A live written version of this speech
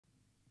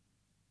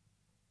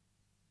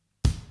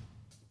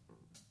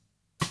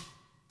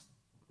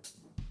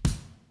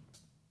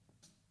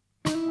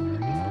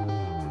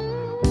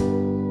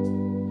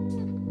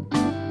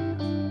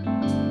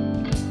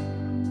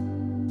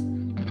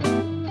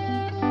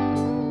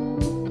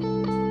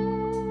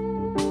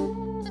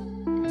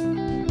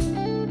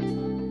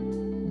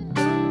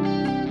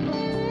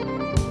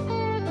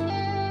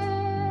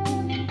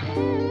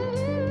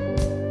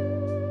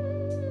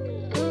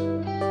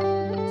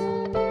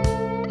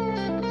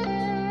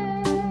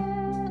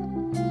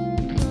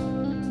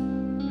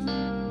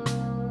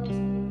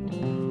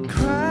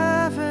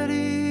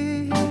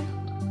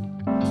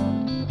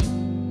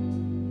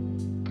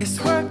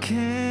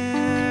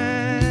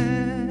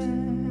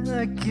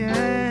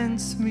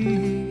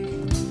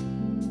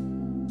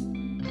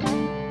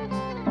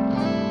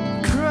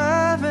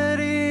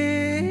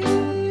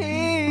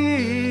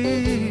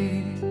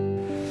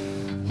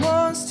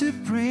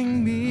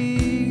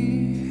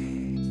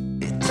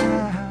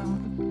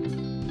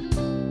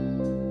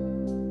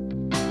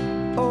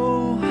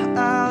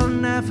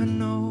never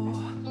know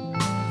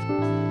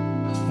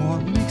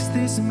what makes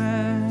this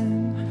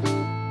man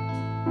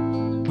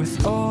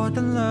with all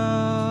the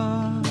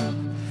love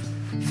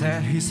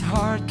that his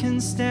heart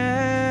can stand.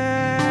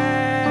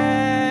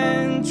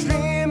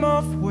 Dream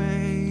of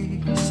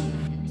ways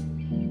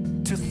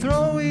to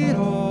throw it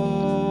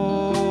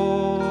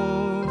all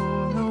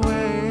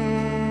away.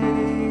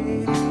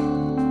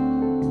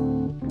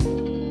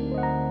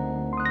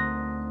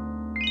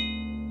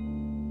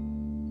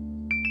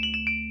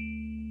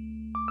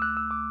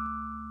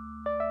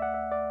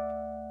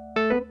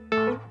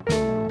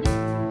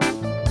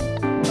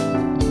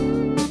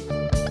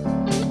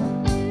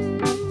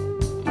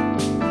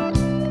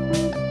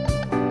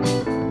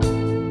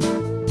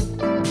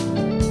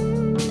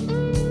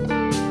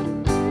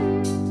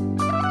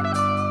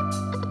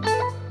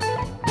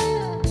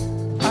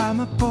 I'm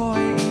a boy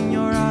in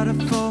your other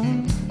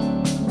phone,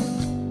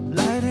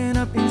 lighting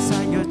up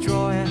inside your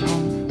drawer at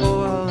home,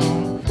 all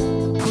alone,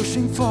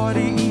 pushing 40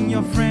 in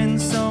your friend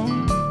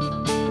zone.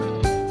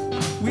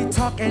 We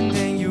talk and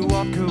then you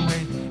walk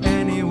away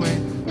anyway.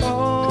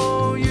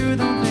 Oh, you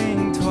don't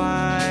think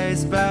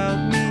twice about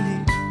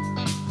me.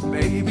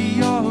 Baby,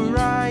 you're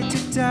right to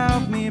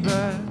doubt me,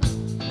 but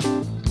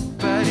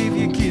if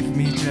you give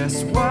me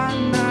just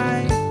one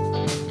night,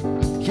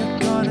 you're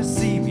gonna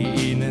see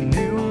me in a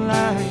new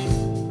light.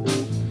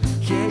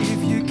 Yeah,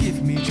 if you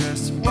give me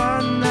just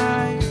one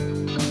night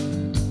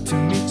to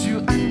meet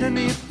you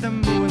underneath the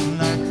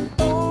moonlight.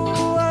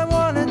 Oh, I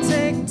wanna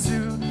take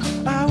two,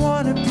 I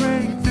wanna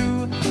break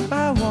through,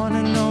 I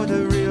wanna know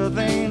the real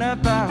thing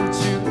about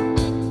you,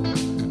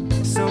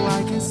 so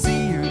I can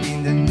see you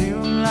in the new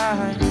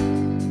light.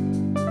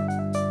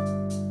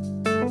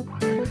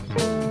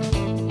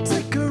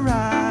 Take a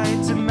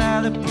ride to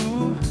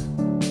Malibu,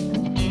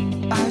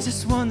 I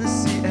just wanna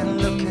see and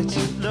look at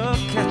you,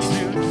 look at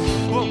you.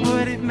 What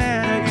would it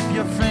matter if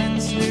your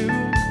friends knew?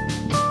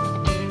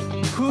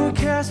 Who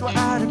cares what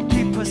other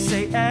people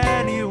say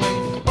anyway?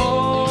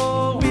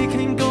 Oh, we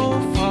can go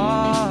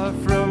far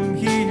from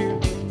here.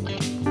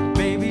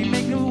 Baby,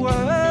 make the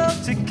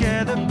world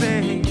together,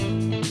 babe.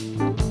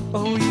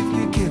 Oh, if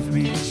you give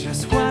me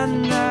just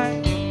one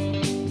night,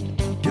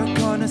 you're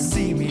gonna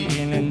see me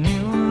in a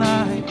new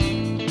light.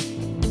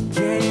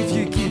 Yeah, if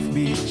you give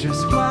me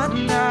just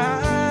one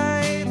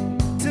night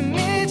to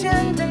meet you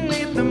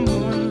underneath the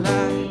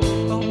moonlight.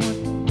 Oh,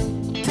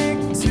 take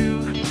two,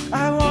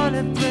 I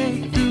wanna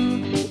break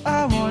through,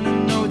 I wanna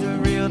know the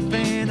real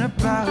thing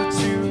about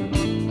you.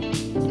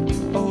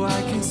 Oh,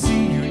 I can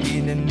see you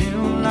in a new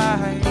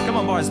light. Come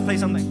on, boys, play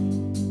something.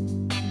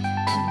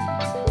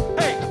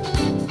 Hey,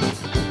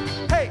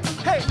 hey,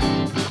 hey,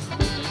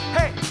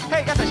 hey,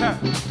 hey, 一齊唱。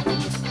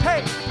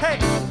Hey, hey,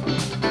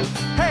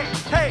 hey,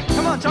 hey,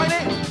 come on, join in.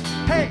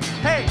 Hey,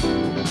 hey,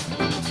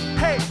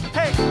 hey,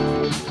 hey.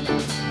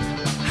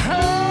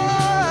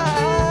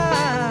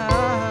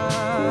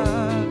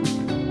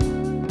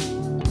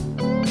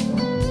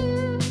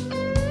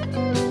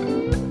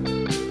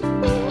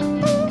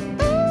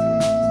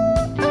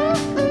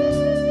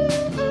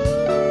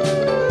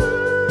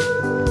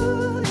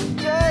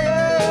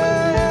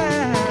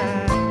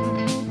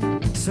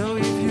 So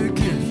if you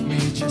give me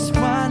just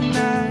one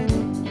night,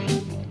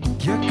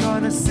 you're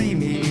gonna see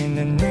me in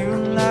a new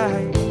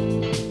light.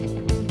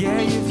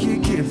 Yeah, if you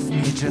give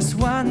me just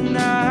one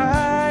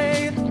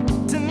night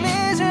to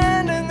meet you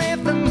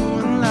underneath the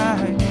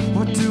moonlight.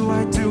 What do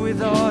I do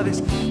with all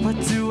this? What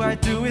do I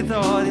do with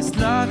all this?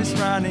 Love is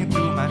running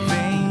through my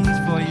veins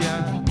for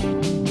ya.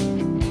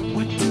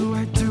 What do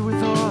I do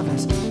with all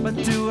this? What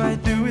do I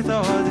do with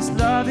all this?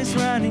 Love is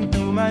running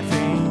through my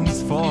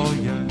veins for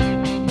ya.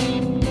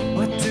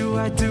 What do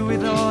I do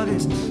with all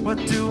this? What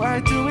do I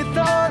do with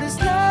all this?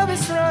 Love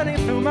is running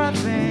through my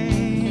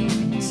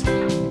veins.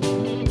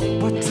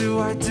 What do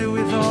I do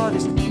with all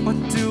this? What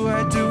do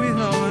I do with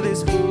all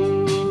this?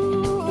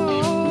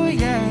 Ooh,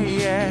 yeah,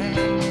 yeah.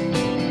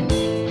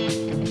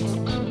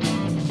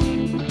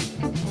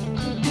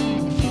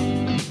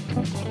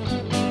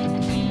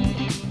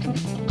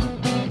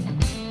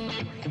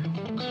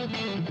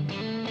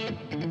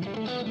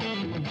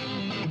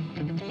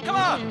 Come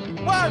on!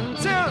 1,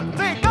 2,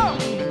 3, go!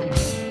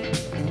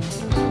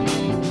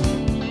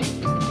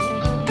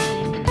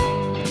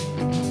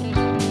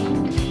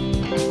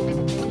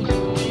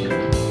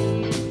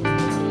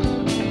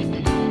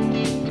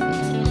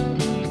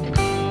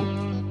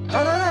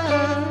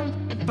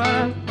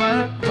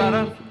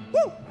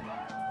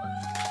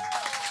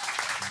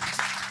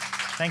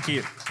 Thank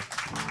you.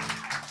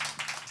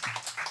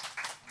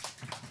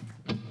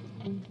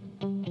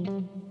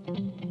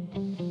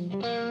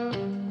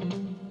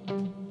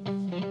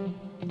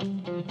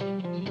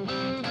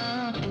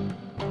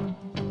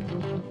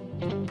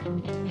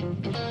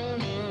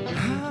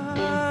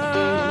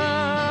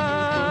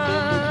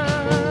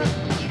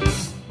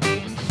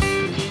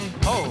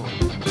 Oh,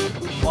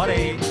 我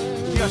哋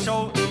呢個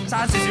show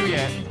爭少少嘢，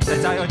就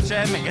係個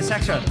jamming 嘅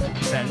section，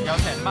有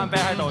成班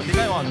band 喺度，點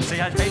解我唔試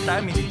下喺大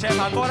家面前 jam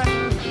下歌咧？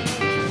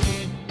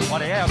我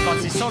哋有各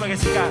自 solo 嘅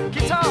時間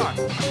 ，guitar。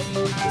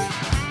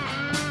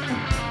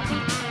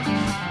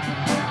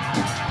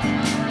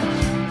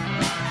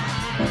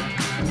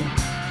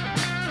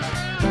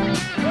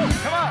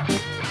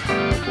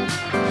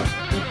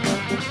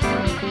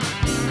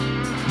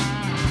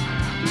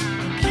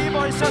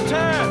your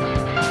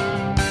turn.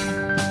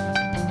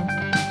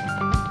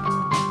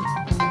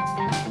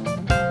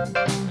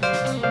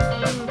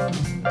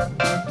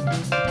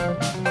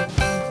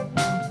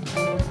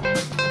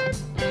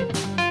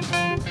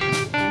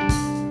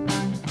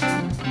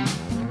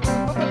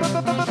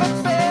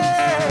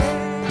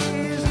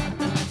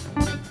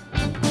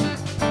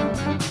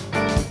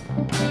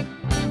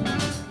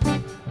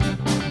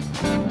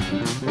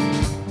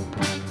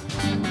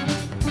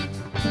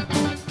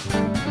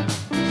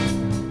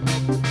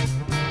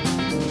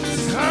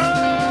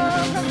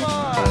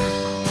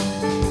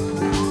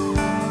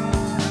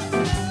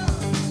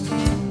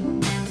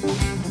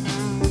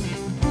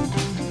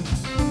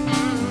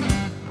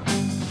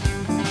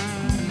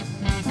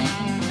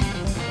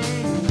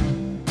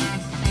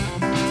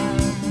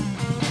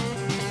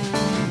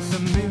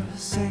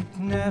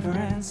 Never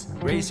ends.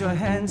 Raise your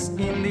hands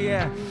in the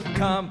air.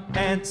 Come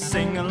and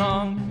sing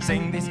along.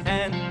 Sing this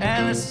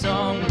endless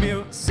song.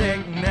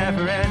 Music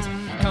never ends.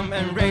 Come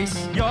and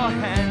raise your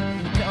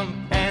hand.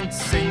 Come and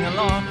sing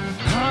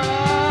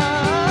along.